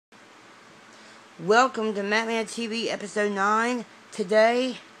Welcome to Mattman TV episode 9.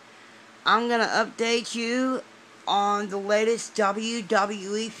 Today, I'm going to update you on the latest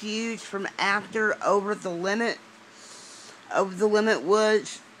WWE feuds from after Over the Limit. Over the Limit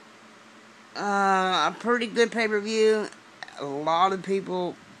was a pretty good pay-per-view. A lot of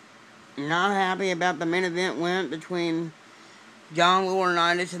people not happy about the main event went between John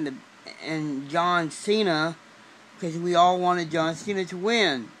Laurinaitis and John Cena, because we all wanted John Cena to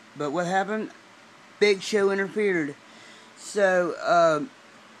win. But what happened? Big Show interfered. So,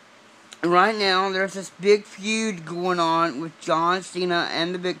 right now, there's this big feud going on with John Cena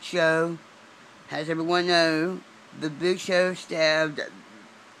and the Big Show. As everyone knows, the Big Show shocked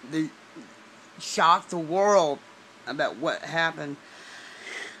the world about what happened.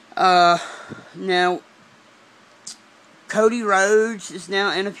 Now, Cody Rhodes is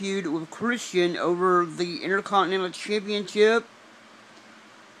now in a feud with Christian over the Intercontinental Championship.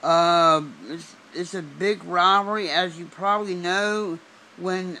 It's a big rivalry, as you probably know,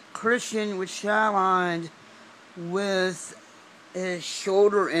 when Christian was sidelined with his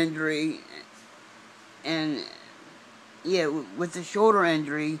shoulder injury, with the shoulder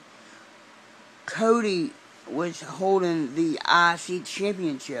injury, Cody was holding the IC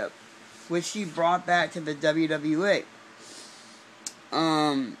Championship, which he brought back to the WWE.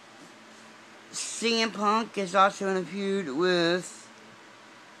 CM Punk is also in a feud with...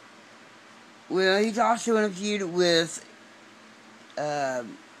 he's also in a feud with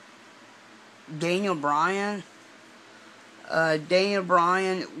Daniel Bryan. Daniel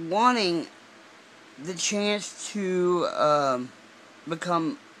Bryan wanting the chance to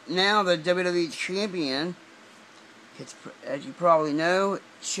become now the WWE Champion. As you probably know,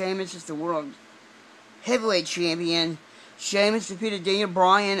 Sheamus is the World Heavyweight Champion. Sheamus defeated Daniel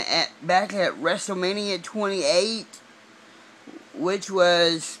Bryan back at WrestleMania 28, which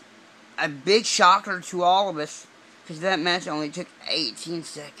was a big shocker to all of us, because that match only took 18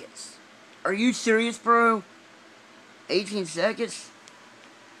 seconds. Are you serious, bro? 18 seconds?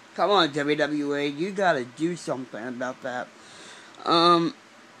 Come on, WWE, you gotta do something about that. The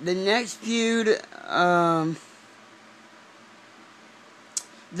next feud,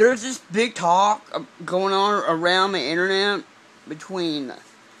 there's this big talk going on around the internet between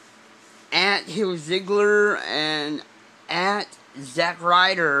 @Hill Ziggler and @Zack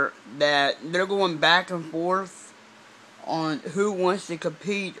Ryder, that they're going back and forth on who wants to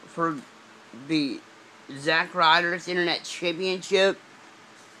compete for the Zack Ryder's Internet Championship.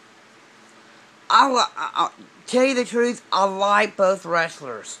 I'll tell you the truth, I like both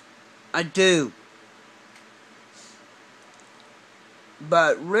wrestlers. I do.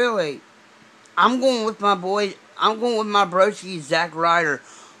 But really, I'm going with my boy, I'm going with my broski, Zack Ryder.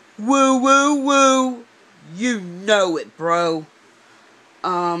 Woo, woo, woo. You know it, bro.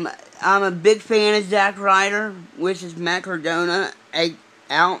 I'm a big fan of Zack Ryder, which is Matt Cardona,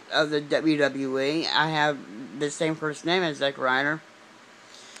 out of the WWE. I have the same first name as Zack Ryder.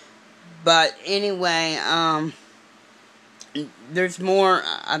 But anyway, there's more,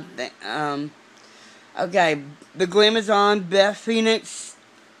 I think, okay, the Glamazon, Beth Phoenix,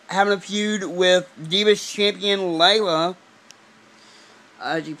 having a feud with Divas Champion Layla.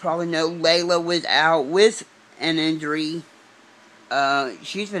 As you probably know, Layla was out with an injury.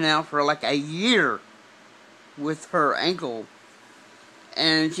 She's been out for like a year with her ankle.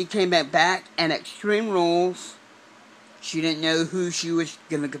 And she came back at Extreme Rules. She didn't know who she was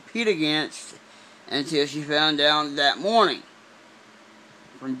going to compete against until she found out that morning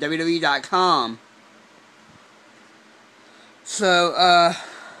from WWE.com. So,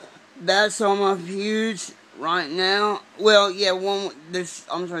 that's all my feuds right now. Well, yeah, there's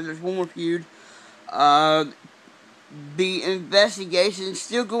one more feud. The investigation is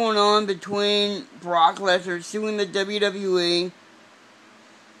still going on between Brock Lesnar suing the WWE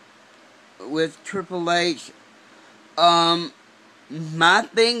with Triple H. My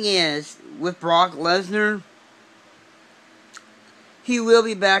thing is, with Brock Lesnar, he will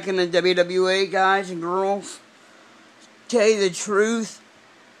be back in the WWE, guys and girls. Tell you the truth,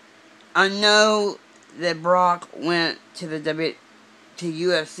 I know that Brock went to the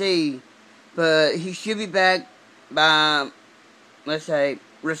UFC, but he should be back by, let's say,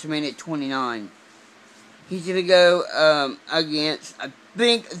 WrestleMania 29. He's gonna go against, I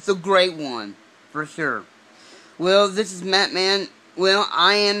think, the Great One, for sure. Well, this is Mattman. Well,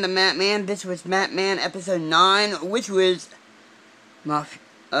 I am the Mattman. This was Mattman episode 9, which was my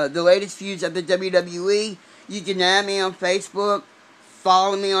the latest feuds of the WWE. You can add me on Facebook,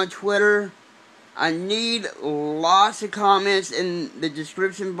 follow me on Twitter. I need lots of comments in the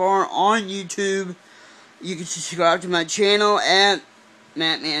description bar on YouTube. You can subscribe to my channel at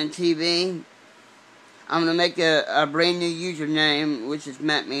Mattman TV. I'm going to make a brand new username, which is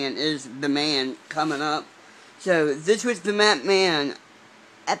Mattman is the man, coming up. So, this was the Mattman.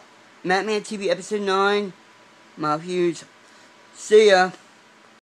 Mattman TV episode 9. My Feuds. See ya.